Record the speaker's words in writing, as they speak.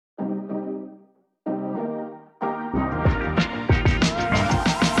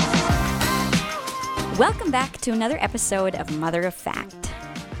Welcome back to another episode of Mother of Fact.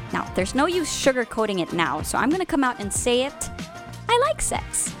 Now, there's no use sugarcoating it now, so I'm going to come out and say it. I like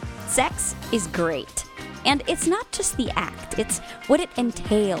sex. Sex is great. And it's not just the act, it's what it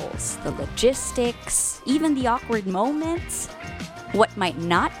entails, the logistics, even the awkward moments. What might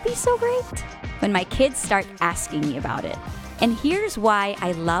not be so great? When my kids start asking me about it. And here's why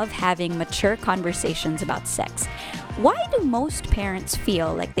I love having mature conversations about sex. Why do most parents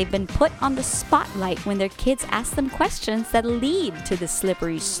feel like they've been put on the spotlight when their kids ask them questions that lead to the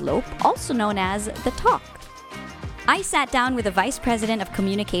slippery slope, also known as the talk? I sat down with the Vice President of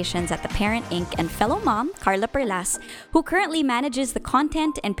Communications at The Parent Inc. and fellow mom, Carla Perlas, who currently manages the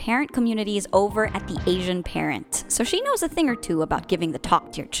content and parent communities over at The Asian Parent. So she knows a thing or two about giving the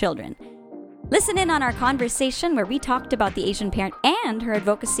talk to your children. Listen in on our conversation where we talked about The Asian Parent and her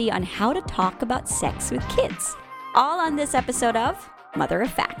advocacy on how to talk about sex with kids. All on this episode of Mother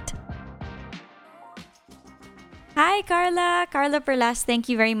of Fact. Hi, Carla. Carla Perlas, thank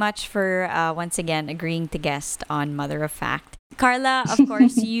you very much for once again agreeing to guest on Mother of Fact. Carla, of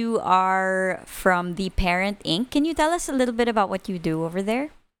course, you are from The Parent Inc. Can you tell us a little bit about what you do over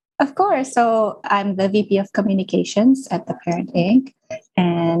there? Of course. So I'm the VP of Communications at The Parent Inc.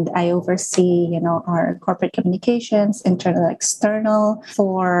 And I oversee, our corporate communications, internal, external,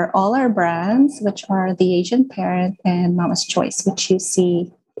 for all our brands, which are The Asian Parent and Mama's Choice, which you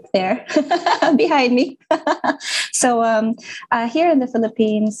see there behind me. So here in the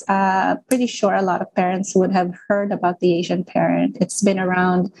Philippines, pretty sure a lot of parents would have heard about The Asian Parent. It's been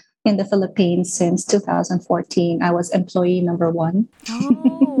around in the Philippines since 2014. I was employee number 1.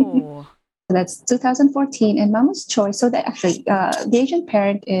 Oh. So that's 2014, and Mama's Choice. So that actually, The Asian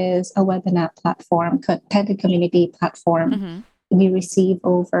Parent is a web and app platform, content and community platform. Mm-hmm. We receive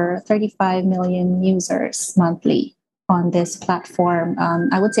over 35 million users monthly on this platform.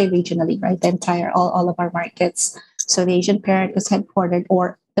 I would say regionally, right? The entire, all of our markets. So The Asian Parent is headquartered,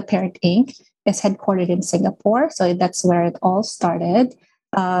 or The Parent Inc. is headquartered in Singapore. So that's where it all started.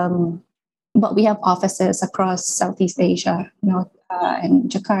 But we have offices across Southeast Asia, in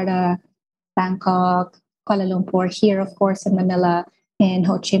Jakarta, Bangkok, Kuala Lumpur, here, of course, in Manila, in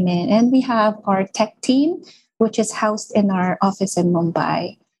Ho Chi Minh. And we have our tech team, which is housed in our office in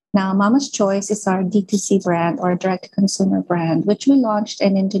Mumbai. Now, Mama's Choice is our D2C brand, or direct-to-consumer brand, which we launched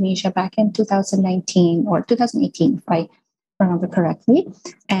in Indonesia back in 2019 or 2018, if I remember correctly.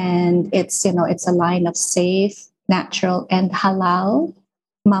 And it's a line of safe, natural, and halal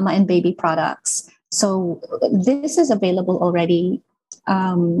mama and baby products. So this is available already.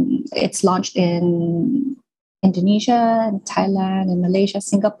 It's launched in Indonesia, and Thailand, and Malaysia,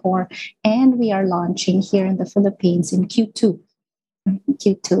 Singapore, and we are launching here in the Philippines in Q2.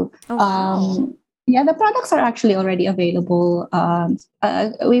 Oh, wow. The products are actually already available.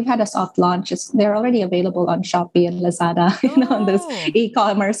 We've had a soft launch. They're already available on Shopee and Lazada, on those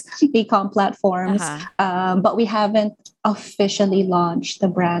e-com platforms. Uh-huh. But we haven't officially launched the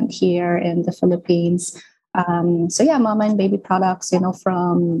brand here in the Philippines. Mama and baby products,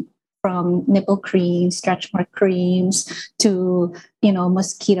 from nipple creams, stretch mark creams, to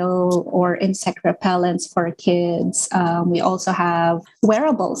mosquito or insect repellents for kids. We also have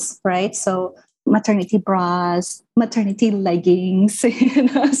wearables, right? So maternity bras, maternity leggings,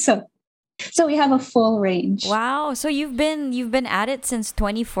 so we have a full range. Wow. So you've been at it since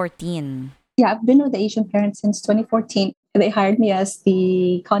 2014. Yeah, I've been with The Asian Parent since 2014. They hired me as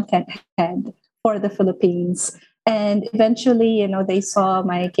the content head for the Philippines. And eventually, they saw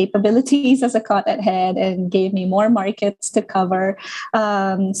my capabilities as a content head and gave me more markets to cover.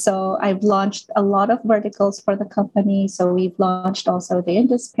 So I've launched a lot of verticals for the company. So we've launched also the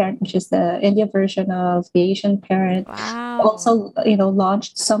India's Parent, which is the India version of The Asian Parent. Wow. Also,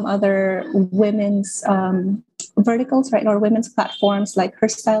 launched some other women's verticals, right? Or women's platforms like Her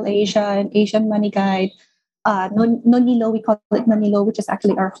Style Asia and Asian Money Guide. Nonilo, we call it Nonilo, which is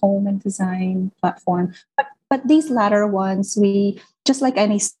actually our home and design platform. But these latter ones, we, just like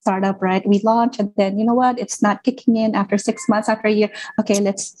any startup, right? We launch and then, it's not kicking in after 6 months, after a year. Okay,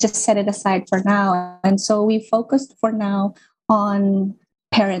 let's just set it aside for now. And so we focused for now on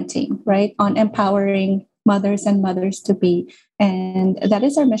parenting, right? On empowering mothers and mothers to be. And that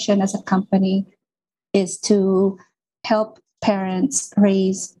is our mission as a company, is to help parents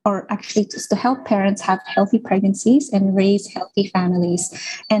raise, or actually just to help parents have healthy pregnancies and raise healthy families.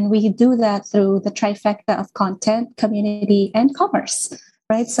 And we do that through the trifecta of content, community, and commerce,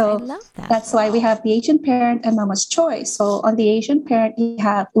 right? So I love that. that's why we have The Asian Parent and Mama's Choice. So on The Asian Parent, you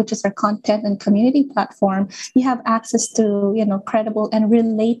have, which is our content and community platform, you have access to, credible and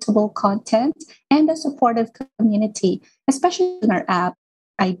relatable content and a supportive community, especially in our app.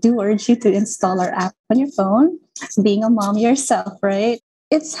 I do urge you to install our app on your phone. Being a mom yourself, right?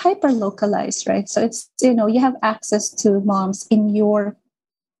 It's hyper localized, right? So it's, you have access to moms in your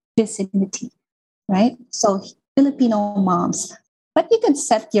vicinity, right? So Filipino moms, but you could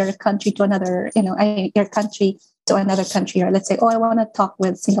set your country to another, your country to another country, or let's say, oh, I want to talk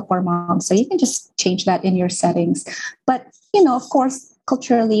with Singapore moms. So you can just change that in your settings. But, of course,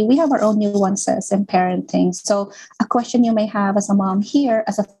 culturally, we have our own nuances in parenting. So a question you may have as a mom here,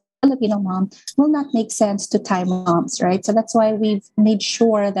 as a Filipino mom, will not make sense to Thai moms, right? So that's why we've made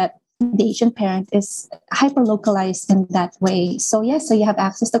sure that the Asian parent is hyper localized in that way. So yes, so you have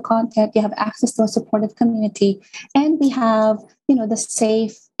access to content, you have access to a supportive community, and we have, the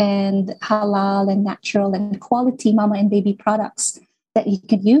safe and halal and natural and quality mama and baby products that you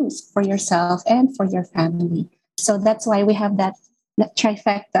can use for yourself and for your family. So that's why we have that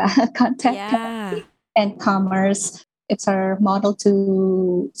trifecta content Yeah. and commerce. It's our model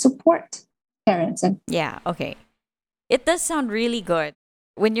to support parents and Yeah. Okay. It does sound really good.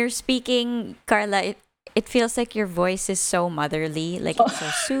 When you're speaking, Carla, it feels like your voice is so motherly. Like, it's so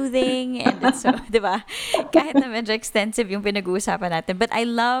soothing and it's so, di ba? Kahit na medyo extensive yung pinag-uusapan natin. But I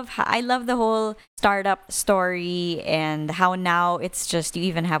love the whole startup story and how now it's just, you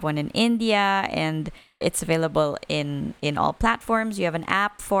even have one in India and it's available in all platforms. You have an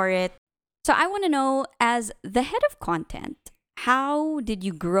app for it. So I want to know, as the head of content, how did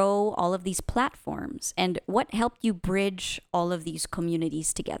you grow all of these platforms and what helped you bridge all of these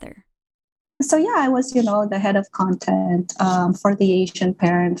communities together? So yeah, I was, the head of content for the Asian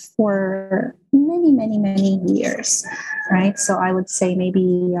parent for many, many, many years, right? So I would say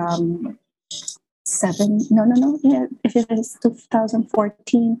maybe seven, no, yeah, if it is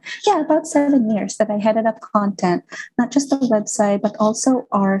 2014, yeah, about 7 years that I headed up content, not just the website, but also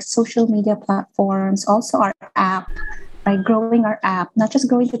our social media platforms, also our app, right? Growing our app, not just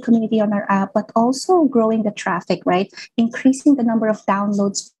growing the community on our app, but also growing the traffic, right? Increasing the number of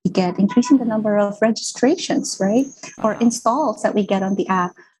downloads we get, increasing the number of registrations, right? Or Wow. installs that we get on the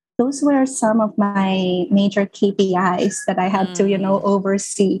app. Those were some of my major KPIs that I had to, Mm.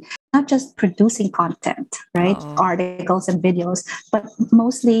 oversee, not just producing content, right? Oh. Articles and videos, but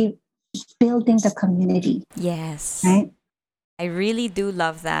mostly building the community, Yes. right? I really do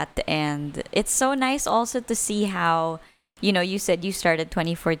love that. And it's so nice also to see how, you said you started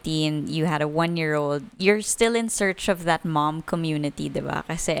 2014, you had a 1 year old. You're still in search of that mom community, diba?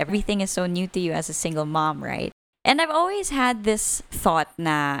 Kasi everything is so new to you as a single mom, right? And I've always had this thought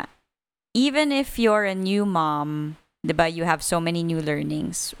na even if you're a new mom, diba, you have so many new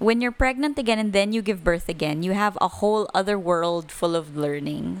learnings. When you're pregnant again and then you give birth again, you have a whole other world full of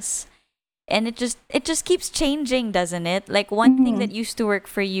learnings. And it just keeps changing, doesn't it? Like, one thing that Mhm. used to work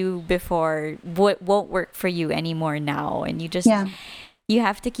for you before won't work for you anymore now, and Yeah. you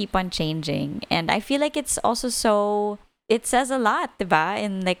have to keep on changing. And I feel like it's also so, it says a lot, diba,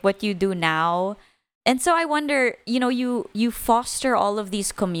 in like what you do now. And so I wonder, you foster all of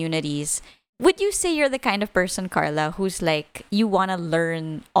these communities. Would you say you're the kind of person, Carla, who's like, you want to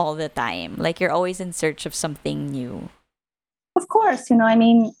learn all the time? Like, you're always in search of something new? Of course,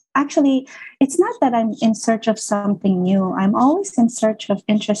 actually, it's not that I'm in search of something new. I'm always in search of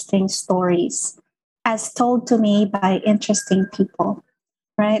interesting stories as told to me by interesting people,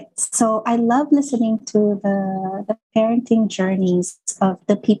 right? So I love listening to the parenting journeys of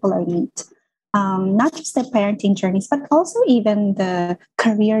the people I meet. Not just the parenting journeys, but also even the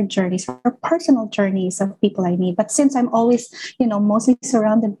career journeys or personal journeys of people I meet. But since I'm always, mostly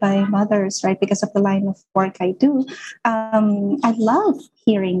surrounded by mothers, right, because of the line of work I do, I love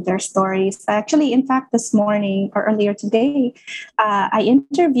hearing their stories. Actually, in fact, this morning or earlier today, I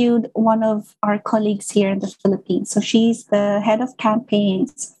interviewed one of our colleagues here in the Philippines. So she's the head of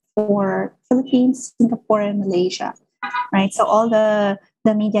campaigns for Philippines, Singapore, and Malaysia, right? So all the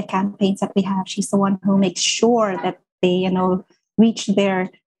media campaigns that we have, she's the one who makes sure that they, reach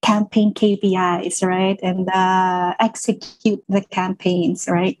their campaign KPIs, right? And execute the campaigns,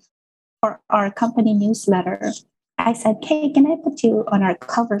 right? For our company newsletter, I said, "Kay, can I put you on our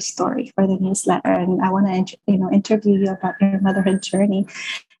cover story for the newsletter? And I want to, interview you about your motherhood journey."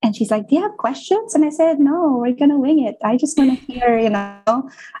 And she's like, "Do you have questions?" And I said, "No, we're going to wing it. I just want to hear,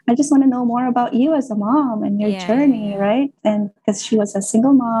 I just want to know more about you as a mom and your Yeah, yeah, journey, yeah. right?" And because she was a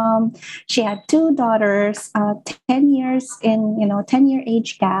single mom, she had two daughters, 10 years in, 10-year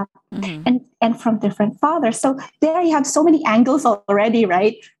age gap, Mm-hmm. and from different fathers. So there you have so many angles already,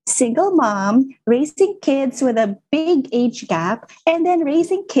 right? Single mom, raising kids with a big age gap, and then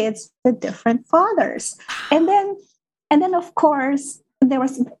raising kids with different fathers. And then of course, there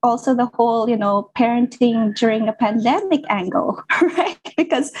was also the whole, parenting during a pandemic angle, right?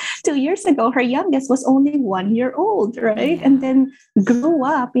 Because 2 years ago, her youngest was only 1 year old, right? And Yeah. then grew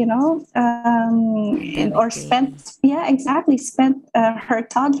up, Pandemic or baby. spent, yeah, exactly, spent her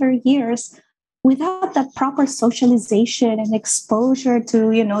toddler years without that proper socialization and exposure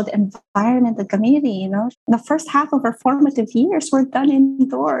to, the environment, the community, the first half of her formative years were done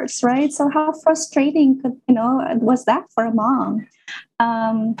indoors, right? So how frustrating was that for a mom?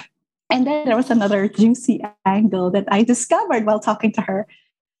 um, and then there was another juicy angle that I discovered while talking to her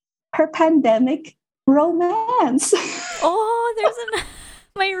pandemic romance. Oh, there's an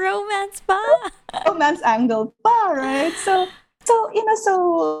my romance pa. Romance angle pa, right? So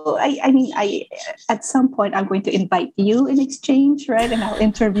I mean, I at some point I'm going to invite you in exchange, right? And I'll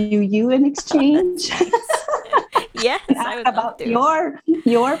interview you in That's exchange nice. and Yes, I ask would love about to.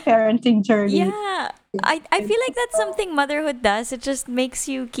 your parenting journey. Yeah. I feel like that's something motherhood does. It just makes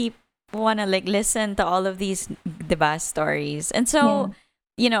you keep wanna like listen to all of these the best stories. And Yeah. so,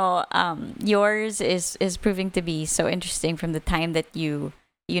 yours is proving to be so interesting from the time that you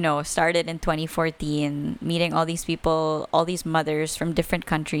started in 2014, meeting all these people, all these mothers from different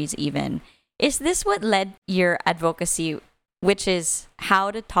countries even. Is this what led your advocacy, which is how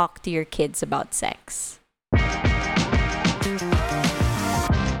to talk to your kids about sex?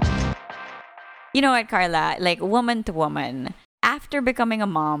 You know what, Carla? Like woman to woman, after becoming a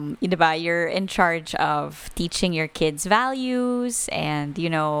mom, you're in charge of teaching your kids values, and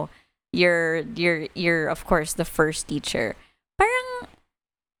you're of course the first teacher. Parang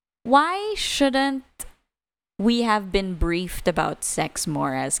why shouldn't we have been briefed about sex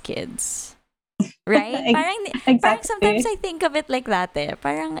more as kids? Right? Parang sometimes Exactly. I think of it like that eh.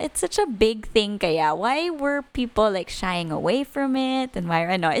 Parang it's such a big thing kaya. Why were people like shying away from it? And why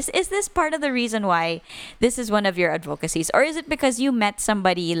I know. Is this part of the reason why this is one of your advocacies? Or is it because you met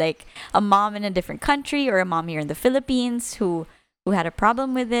somebody like a mom in a different country or a mom here in the Philippines who had a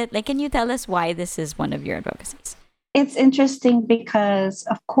problem with it? Like can you tell us why this is one of your advocacies? It's interesting because,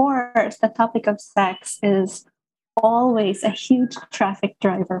 of course, the topic of sex is always a huge traffic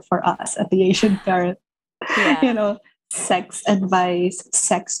driver for us at the Asian Parent. you Yeah. know, Sex advice,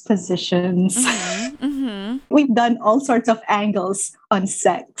 sex positions. Mhm. Mhm. We've done all sorts of angles on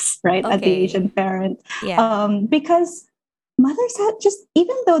sex, right, at the Okay. Asian Parent, Yeah. because mothers have just,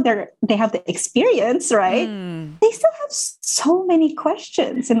 even though they have the experience, right, Mm. they still have so many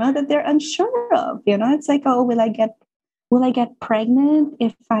questions, that they're unsure of. It's like, oh, will I get pregnant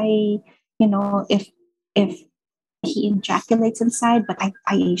if if he ejaculates inside, but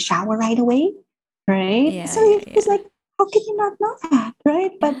I shower right away, right? Yeah, So yeah, it's yeah. like, how can you not know that, right?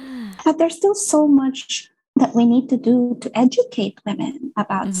 But Yeah. but there's still so much that we need to do to educate women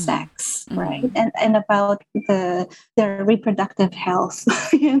about Mhm. sex, right? Mhm. And about their reproductive health,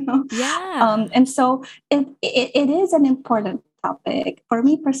 Yeah. and so it is an important topic for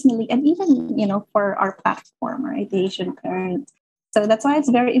me personally, and even for our platform, right, the Asian Parent. So that's why it's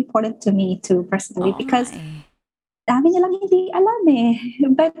very important to me too personally, Oh because my. dami nilang hindi alam eh.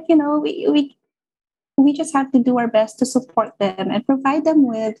 But we just have to do our best to support them and provide them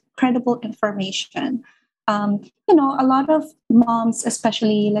with credible information. A lot of moms,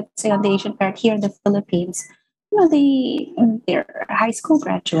 especially let's say on the Asian part here in the Philippines, they're high school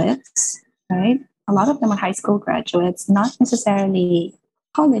graduates, right? A lot of them are high school graduates, not necessarily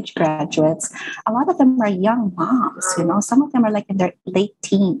college graduates. A lot of them are young moms. Some of them are like in their late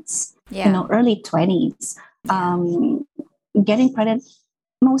teens, Yeah. early 20s, Yeah. um, getting pregnant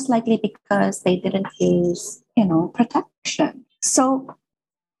most likely because they didn't use, protection. So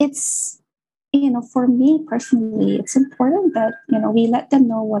it's, for me personally, it's important that, we let them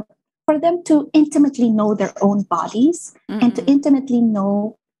know for them to intimately know their own bodies and to Mm-mm. intimately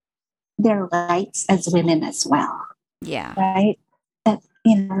know their rights as women as well, Yeah. right? That,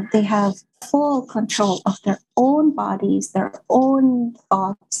 they have full control of their own bodies, their own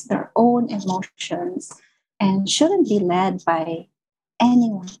thoughts, their own emotions, and shouldn't be led by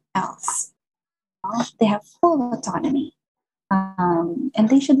anyone else. They have full autonomy, and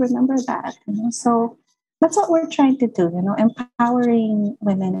they should remember that. So that's what we're trying to do. Empowering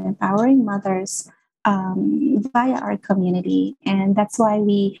women, empowering mothers via our community, and that's why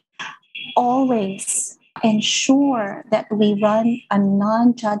we always ensure that we run a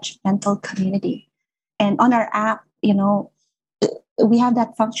non-judgmental community. And on our app, we have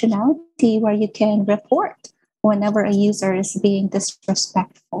that functionality where you can report whenever a user is being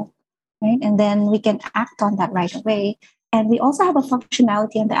disrespectful, right? And then we can act on that right away. And we also have a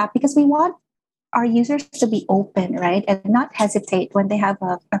functionality in the app because we want our users to be open, right? And not hesitate when they have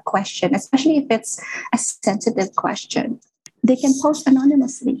a question, especially if it's a sensitive question. they can post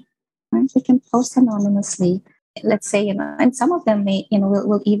anonymously, right? They can post anonymously. Let's say, and some of them may,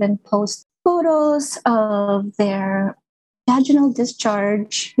 will even post photos of their vaginal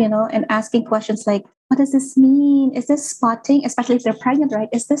discharge, and asking questions like, what does this mean? Is this spotting? Especially if they're pregnant, right?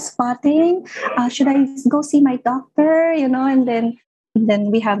 Is this spotting? Should I go see my doctor? And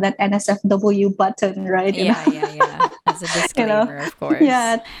then we have that NSFW button, right? Yeah, yeah, yeah. As a you know, disclaimer, of course.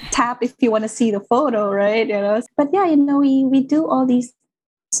 yeah, tap if you want to see the photo, right? But yeah, we do all these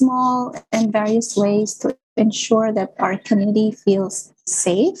small and various ways to ensure that our community feels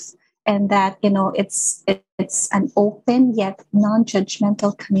safe, and that it's an open yet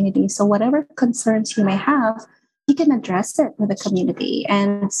non-judgmental community. So whatever concerns you may have, you can address it with the community.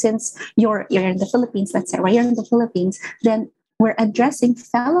 And since you're in the Philippines, let's say, right, you're in the Philippines, then we're addressing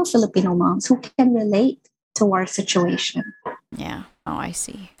fellow Filipino moms who can relate to our situation. Yeah. Oh, I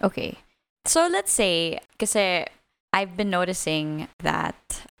see. Okay. So let's say, kasi I've been noticing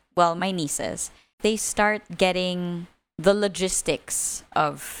that, well, my nieces, they start getting the logistics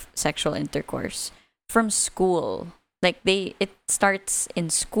of sexual intercourse from school. Like it starts in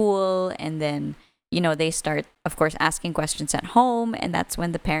school, and then, they start, of course, asking questions at home, and that's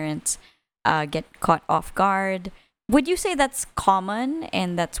when the parents get caught off guard. Would you say that's common,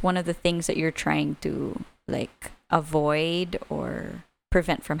 and that's one of the things that you're trying to, like, avoid or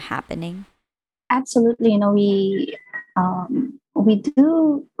prevent from happening? Absolutely. We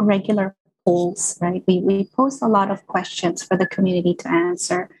do regular polls, right? We post a lot of questions for the community to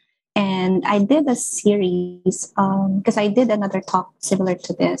answer. And I did a series because I did another talk similar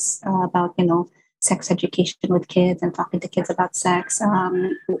to this about sex education with kids and talking to kids about sex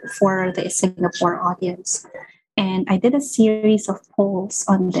for the Singapore audience. And I did a series of polls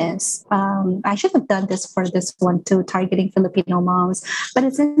on this. I should have done this for this one too, targeting Filipino moms. But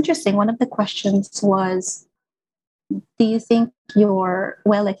it's interesting. One of the questions was, do you think you're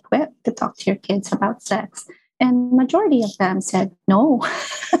well equipped to talk to your kids about sex? And majority of them said no.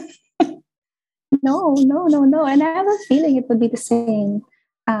 No, no, no, no. And I have a feeling it would be the same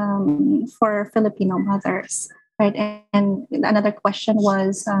for Filipino mothers, right? And another question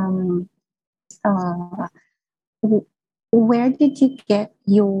was, uh, where did you get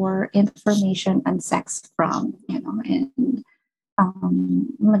your information on sex from? And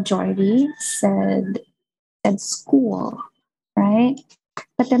majority said school, right?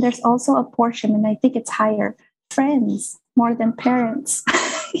 But then there's also a portion, and I think it's higher, friends more than parents.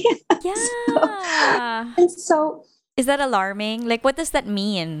 so, Yeah. and so Is that alarming? Like, what does that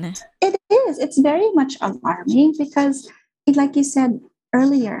mean? it is. It's very much alarming because, like you said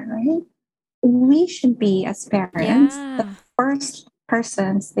earlier, right? We should be, as parents, the Yeah. first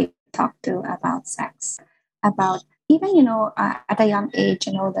persons they talk to about sex, about even at a young age,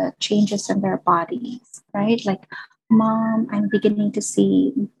 the changes in their bodies, right? Like, mom, I'm beginning to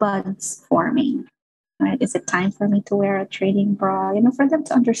see buds forming. Right? Is it time for me to wear a training bra? For them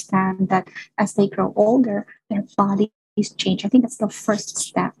to understand that as they grow older, their bodies change. I think that's the first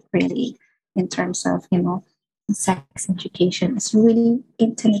step, really, in terms of sex education. Is really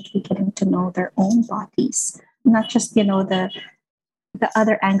intimately getting to know their own bodies, not just the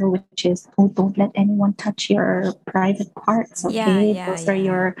other angle, which is, oh, don't let anyone touch your private parts. Yeah, Okay, yeah, those are yeah.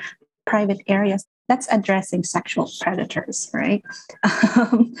 your private areas. That's addressing sexual predators, right?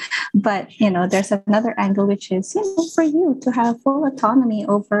 But there's another angle, which is for you to have full autonomy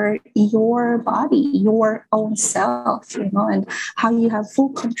over your body, your own self, and how you have full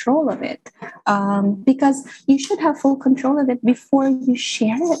control of it. Because you should have full control of it before you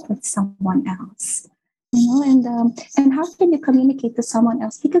share it with someone else. And how can you communicate to someone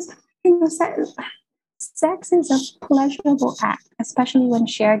else? Because sex is a pleasurable act, especially when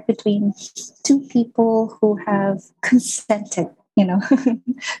shared between two people who have consented,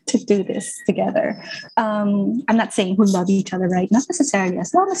 to do this together. I'm not saying who love each other, right? Not necessarily,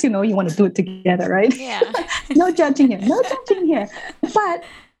 as long as you want to do it together, right? Yeah. No judging here, no judging here. But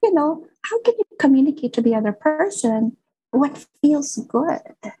how can you communicate to the other person what feels good,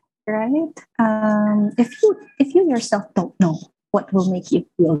 right? If you yourself don't know what will make you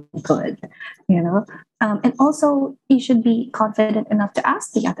feel good, and also you should be confident enough to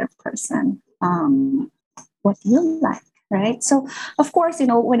ask the other person what you like, right? So of course,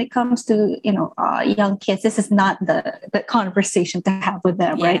 when it comes to young kids, this is not the conversation to have with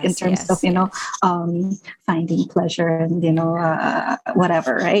them, right? In Yes, terms of yes, yes. finding pleasure and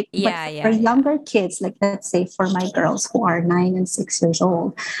whatever, right? But Yeah, for yeah, yeah. younger kids, like let's say for my girls who are 9 and 6 years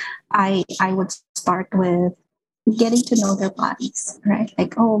old, I would start with getting to know their bodies, right?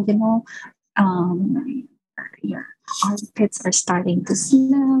 Like, oh, um, your armpits are starting to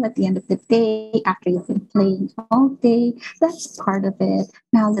smell at the end of the day after you've been playing all day. That's part of it.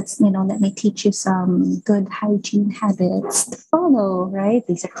 Now let me teach you some good hygiene habits to follow, right?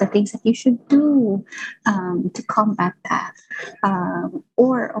 These are the things that you should do to combat that.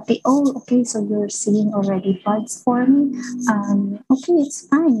 Or, okay, oh, okay, so you're seeing already buds forming. Okay, it's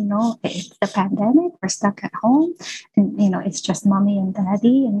fine, it's the pandemic, we're stuck at home, and, it's just mommy and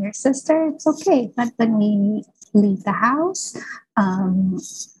daddy and your sister, it's okay. But when we leave the house,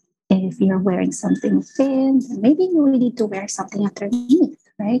 if you're wearing something thin, then maybe you need to wear something underneath,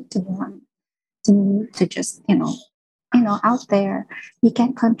 right? To just out there, you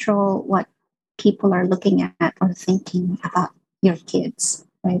can't control what people are looking at or thinking about your kids,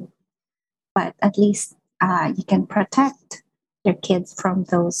 right? But at least you can protect your kids from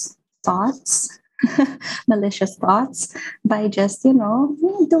those thoughts, malicious thoughts, by just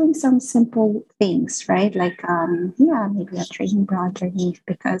doing some simple things, right? Like maybe a training bra underneath,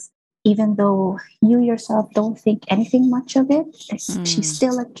 because even though you yourself don't think anything much of it, she's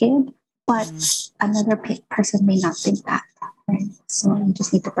still a kid, but another person may not think that, right? So you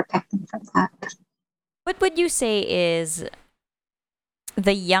just need to protect them from that. What would you say is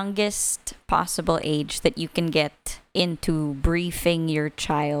the youngest possible age that you can get into briefing your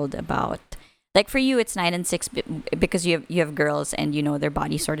child about? Like for you, it's 9 and 6 because you have girls and their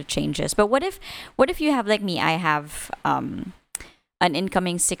body sort of changes. But what if you have, like me? I have an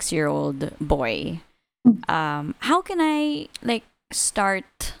incoming 6-year-old boy. How can I like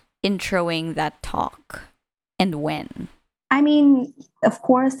start introing that talk, and when? I mean, of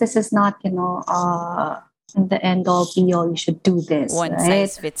course, this is not, the end all be all. You should do this, One right?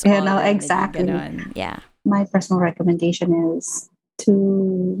 size fits all. Exactly. Yeah. My personal recommendation is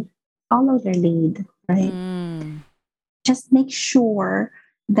to follow their lead, right? Just make sure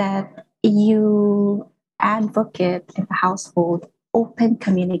that you advocate in the household open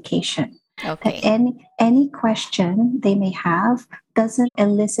communication. Okay. That any question they may have doesn't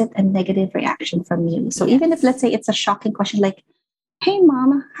elicit a negative reaction from you. So even if, let's say, it's a shocking question like, "Hey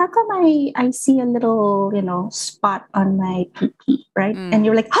mom, how come I see a little, spot on my pee," right? And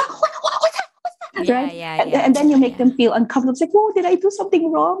you're like, "Huh, what's that?" Right? And then you make them feel uncomfortable. It's like, "Oh, did I do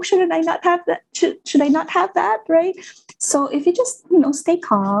something wrong? Shouldn't I not have that? Should I not have that?" Right? So if you just, stay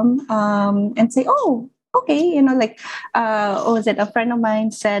calm, and say, "Oh, okay," like, what was it? A friend of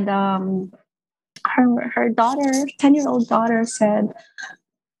mine said, her daughter, 10-year-old daughter said,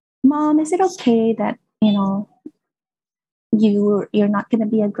 "Mom, is it okay that, you're not going to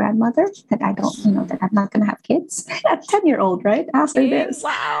be a grandmother, that I don't, that I'm not going to have kids?" A 10-year-old, right? Asked her this.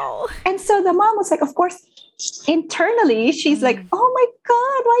 Wow. And so the mom was like, of course, internally, she's like, "Oh my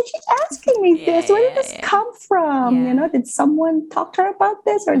God, why is she asking me this? Where did this come from? Yeah. Did someone talk to her about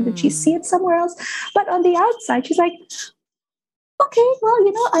this, or did she see it somewhere else?" But on the outside, she's like, "Okay, well,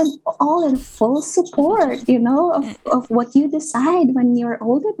 I'm all in full support, of what you decide when you're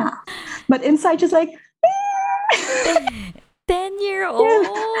old enough." But inside, she's like, 10-year-old.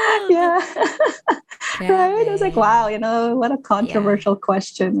 yeah. Right? I was like, wow, what a controversial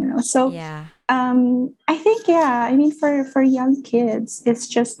question. So Yeah. I think, I mean, for young kids, it's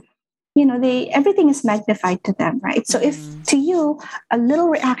just, everything is magnified to them, right? So if to you a little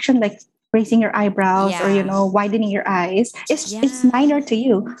reaction like raising your eyebrows or widening your eyes, it's minor to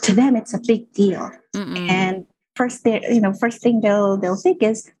you, to them it's a big deal. And first thing they'll think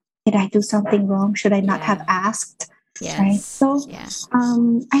is, did I do something wrong? Should I not have asked? Yes. Right. So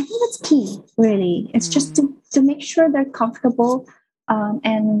I think that's key, really. It's just to make sure they're comfortable,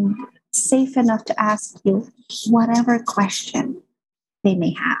 and safe enough to ask you whatever question they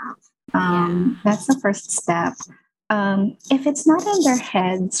may have. That's the first step. If it's not in their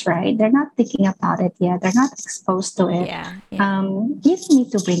heads, right, they're not thinking about it yet, they're not exposed to it, you don't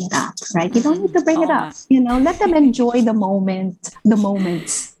need to bring it up, right? You don't need to bring it up. Let them enjoy the moments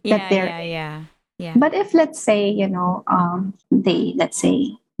that they're But if, let's say,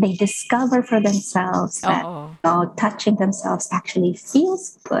 they discover for themselves that touching themselves actually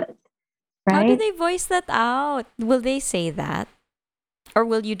feels good, right? How do they voice that out? Will they say that? Or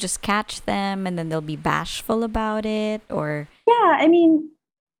will you just catch them and then they'll be bashful about it? Or Yeah, I mean,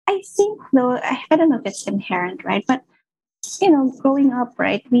 I think, though, I don't know if it's inherent, right? But growing up,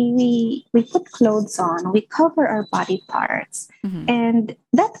 right, we put clothes on, we cover our body parts, and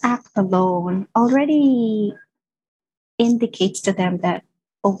that act alone already indicates to them that,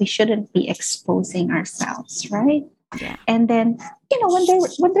 oh, we shouldn't be exposing ourselves, right? Yeah. And then,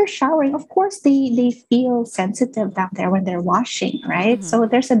 when they're showering, of course they feel sensitive down there when they're washing, right? So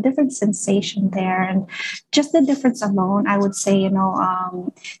there's a different sensation there, and just the difference alone, I would say,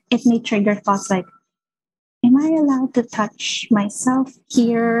 it may trigger thoughts like, am I allowed to touch myself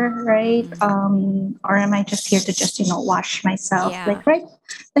here, right? Or am I just here to just, wash myself? Yeah. Like, right?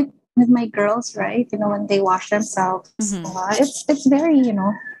 Like with my girls, right? When they wash themselves, it's very,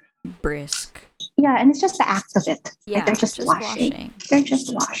 Brisk. yeah, and it's just the act of it. Like they're Yeah, just just washing. washing. They're just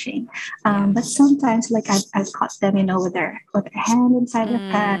washing. Yeah. But sometimes, like I've caught them, with their hand inside their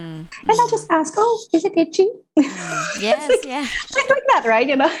pants, and I'll just ask, "Oh, is it itchy?" It's Yes, yeah. like that, right?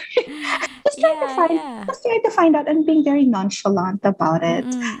 Just trying to Yeah, find, yeah. just trying to find out, and being very nonchalant about it.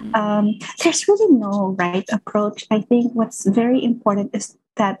 There's really no right approach. I think what's very important is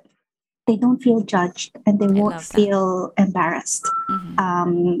that they don't feel judged and they I won't love that. feel embarrassed,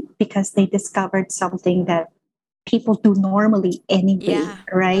 Mm-hmm. because they discovered something that people do normally anyway, Yeah,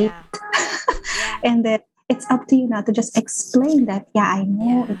 right? yeah, yeah, And that it's up to you now to just explain that, yeah, I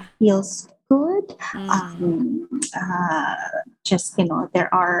know it yeah. feels good. Mm, Um, uh, just, there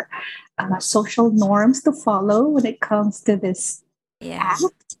are social norms to follow when it comes to this yeah,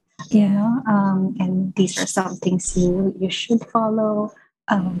 act, yeah. and these are some things you should follow,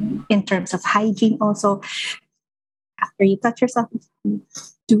 Mm. in terms of hygiene. Also, after you touch yourself,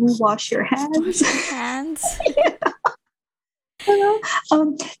 do wash your hands. Wash your hands. You know?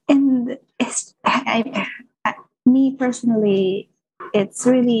 And me personally, it's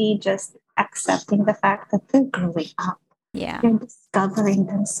really just accepting the fact that they're growing up, Yeah, they're discovering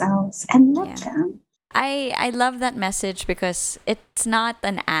themselves, and let yeah. them. I love that message because it's not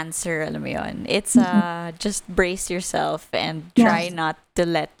an answer, alam mo yun. It's Mhm. just brace yourself and try Yes, not to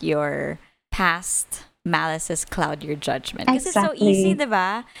let your past malices cloud your judgment. Because it's so easy, exactly. diba?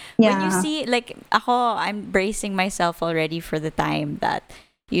 When you Yeah, see, like, ako, I'm bracing myself already for the time that,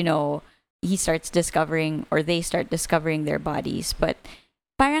 you know, he starts discovering or they start discovering their bodies. But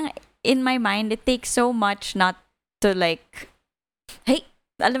parang in my mind, it takes so much not to like, hey,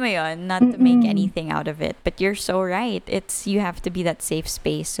 alam mo yun, not to make Mm-mm. anything out of it. But you're so right. It's you have to be that safe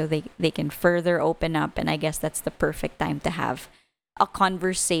space so they can further open up, and I guess that's the perfect time to have a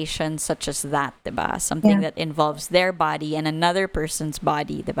conversation such as that, diba? Something Yeah. that involves their body and another person's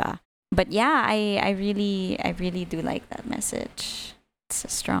body, diba? But yeah, I really do like that message. It's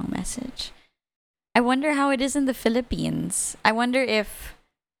a strong message. I wonder how it is in the Philippines. I wonder if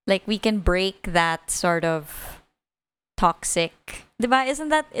like we can break that sort of toxic, diba? Isn't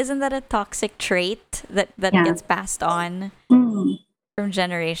that a toxic trait that Yeah. gets passed on Mm. from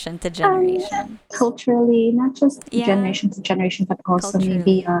generation to Um, generation? Culturally, not just Yeah, generation to generation, but also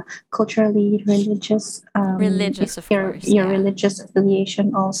maybe culturally. culturally religious. If Religious, of your course, your yeah. religious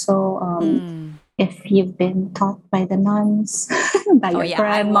affiliation also, Mm. if you've been taught by the nuns, by Oh your yeah,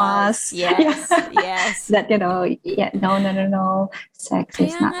 I was. grandmas, yeah, Yes, yes. that yeah, no, no, no, no,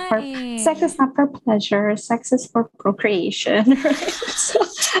 Kaya nga sex eh. is not for pleasure. Sex is for procreation, right? So,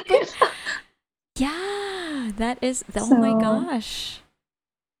 But yeah, that is, oh my so gosh.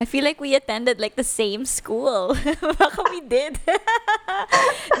 I feel like we attended like the same school. Baka we did.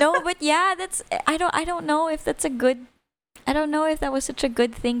 No, but yeah, that's I don't know if that's a good I don't know if that was such a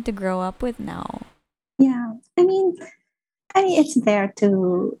good thing to grow up with now. yeah, it's there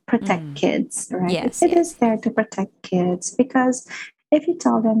to protect Mm. kids, right? It, Yes, it yes, is there yes. to protect kids because if you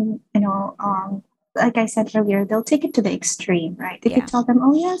tell them, like I said earlier, they'll take it to the extreme, right? If you Yeah. tell them,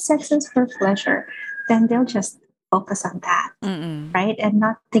 oh, yeah, sex is for pleasure, then they'll just focus on that, Mm-mm. right? And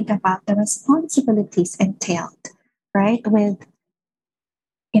not think about the responsibilities entailed, right? With,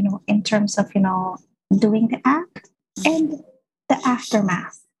 in terms of, doing the act Mm-hmm. and the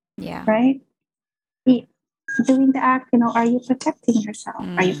aftermath, Yeah. right? Y- Doing the act, are you protecting yourself?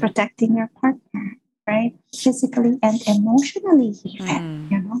 Are you Mm. protecting your partner, right? Physically and emotionally, even,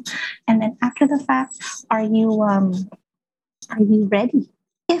 Mm. And then after the fact, are you ready?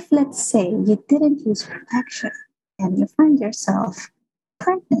 If let's say you didn't use protection and you find yourself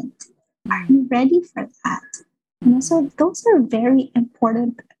pregnant, are Mm. you ready for that? Mm. So those are very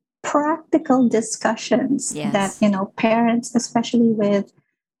important practical discussions that Yes. parents, especially with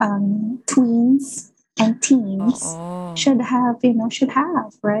tweens and teens, Oo. should have,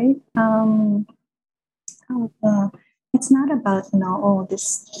 right? Mm. Uh, it's not about, oh,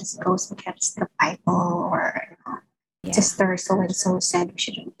 this goes against the Bible, or Yeah. sister so and so said we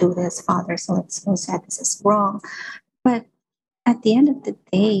shouldn't do this, father so and so said this is wrong. But at the end of the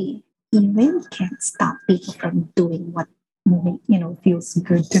day, you really can't stop people from doing what feels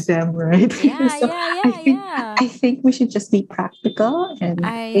good to them, right? Yeah, So yeah, I yeah, think yeah. I think we should just be practical and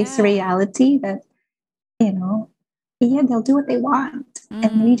face Yeah. reality that you know yeah, they'll do what they want,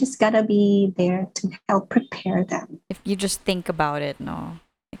 and we Mm. just gotta be there to help prepare them. If you just think about it, no.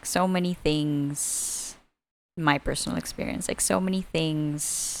 Like so many things, my personal experience, like so many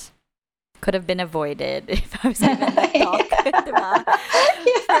things could have been avoided if I was given the talk,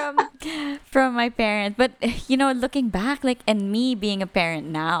 diba? From my parents. But looking back, like, and me being a parent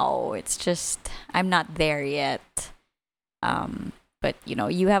now, it's just I'm not there yet. But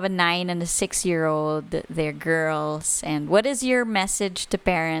you have a 9 and a 6-year-old. They're girls. And what is your message to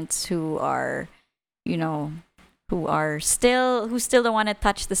parents who are, who still don't want to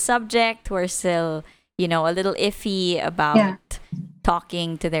touch the subject, who are still, a little iffy about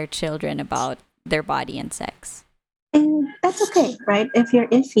talking to their children about their body and sex? And that's okay, right? If you're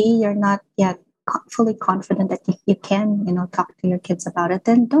iffy, you're not yet fully confident that you can, talk to your kids about it,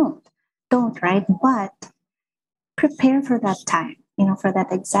 then don't, right? But prepare for that time, for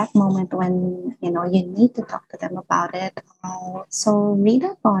that exact moment when, you need to talk to them about it. So read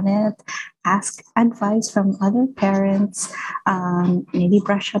up on it, ask advice from other parents, maybe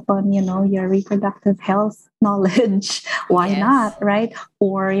brush up on, your reproductive health knowledge. Why not, right?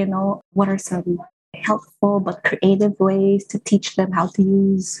 Or, what are some helpful but creative ways to teach them how to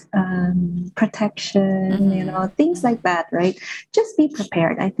use protection, things like that, right? Just be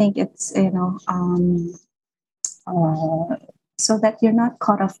prepared. I think it's, so that you're not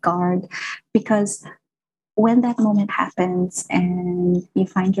caught off guard, because when that moment happens and you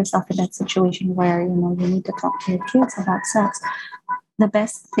find yourself in that situation where you need to talk to your kids about sex, the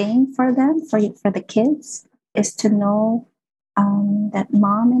best thing for them, for the kids, is to know that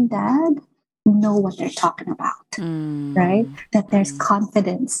mom and dad know what they're talking about, right? That there's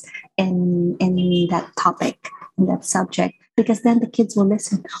confidence in that topic, in that subject, because then the kids will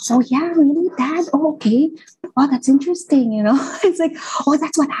listen. Oh yeah, really, Dad? Oh, okay. Oh, that's interesting. It's like, oh,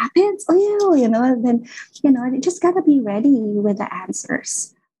 that's what happens. Oh, then you just gotta be ready with the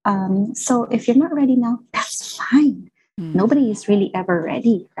answers. So if you're not ready now, that's fine. Nobody is really ever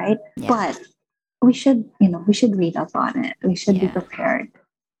ready, right? Yeah. But we should read up on it. We should be prepared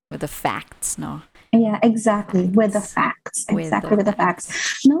with the facts, no? Yeah, exactly. With the facts. Exactly, with the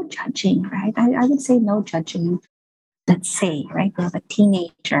facts. No judging, right? I would say no judging. Let's say, right, we have a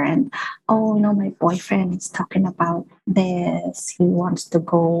teenager and, my boyfriend is talking about this. He wants to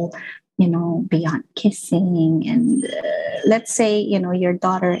go, beyond kissing. And let's say, your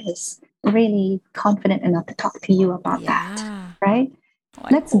daughter is really confident enough to talk to you about that, right?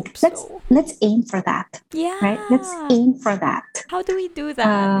 Let's aim for that. Yeah. Right? Let's aim for that. How do we do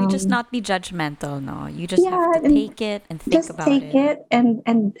that? We just not be judgmental, no? You just have to take it and think about it. Just take it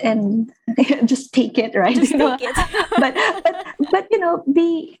and just take it, right? Just take it. but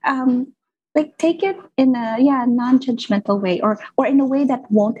be take it in a non-judgmental way, or in a way that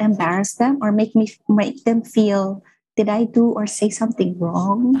won't embarrass them or make them feel, did I do or say something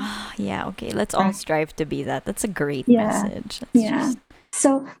wrong? Yeah, okay. Let's all strive to be that. That's a great message.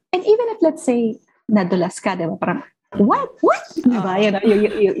 So, and even if, let's say, nadulas ka, diba? Parang, what? Diba?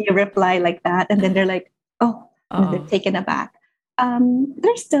 You reply like that, and then they're like, and they're taken aback.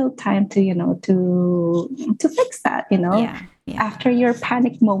 There's still time to, to fix that, after your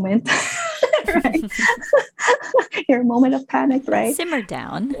panic moment, right? Your moment of panic, right? Simmer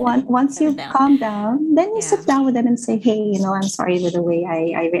down. Once you've calmed down, then you sit down with them and say, hey, I'm sorry with the way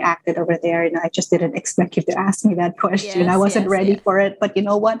I reacted over there. I just didn't expect you to ask me that question. I wasn't ready for it. But you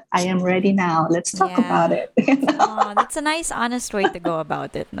know what? I am ready now. Let's talk about it. That's a nice, honest way to go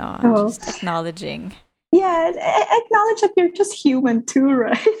about it. No, just acknowledging. Yeah, acknowledge that you're just human too,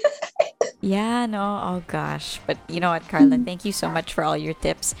 right? Yeah, no, oh gosh. But you know what, Carla, thank you so much for all your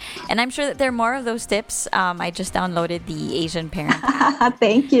tips. And I'm sure that there are more of those tips. I just downloaded the Asian Parent app.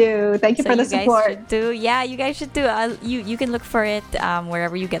 Thank you. Thank you for the support. Guys should do. Yeah, you guys should do. You can look for it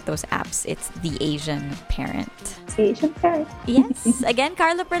wherever you get those apps. It's the Asian Parent. Asian Parent. Yes. Again,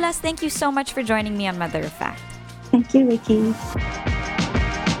 Carla Perlas, thank you so much for joining me on Mother of Fact. Thank you, Ricky.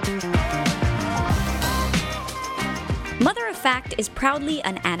 Mother of Fact is proudly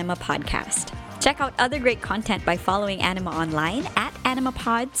an Anima podcast. Check out other great content by following Anima online at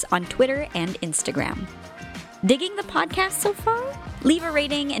AnimaPods on Twitter and Instagram. Digging the podcast so far? Leave a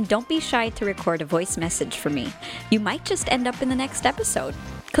rating and don't be shy to record a voice message for me. You might just end up in the next episode.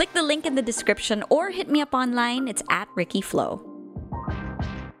 Click the link in the description or hit me up online. It's at Ricky Flo.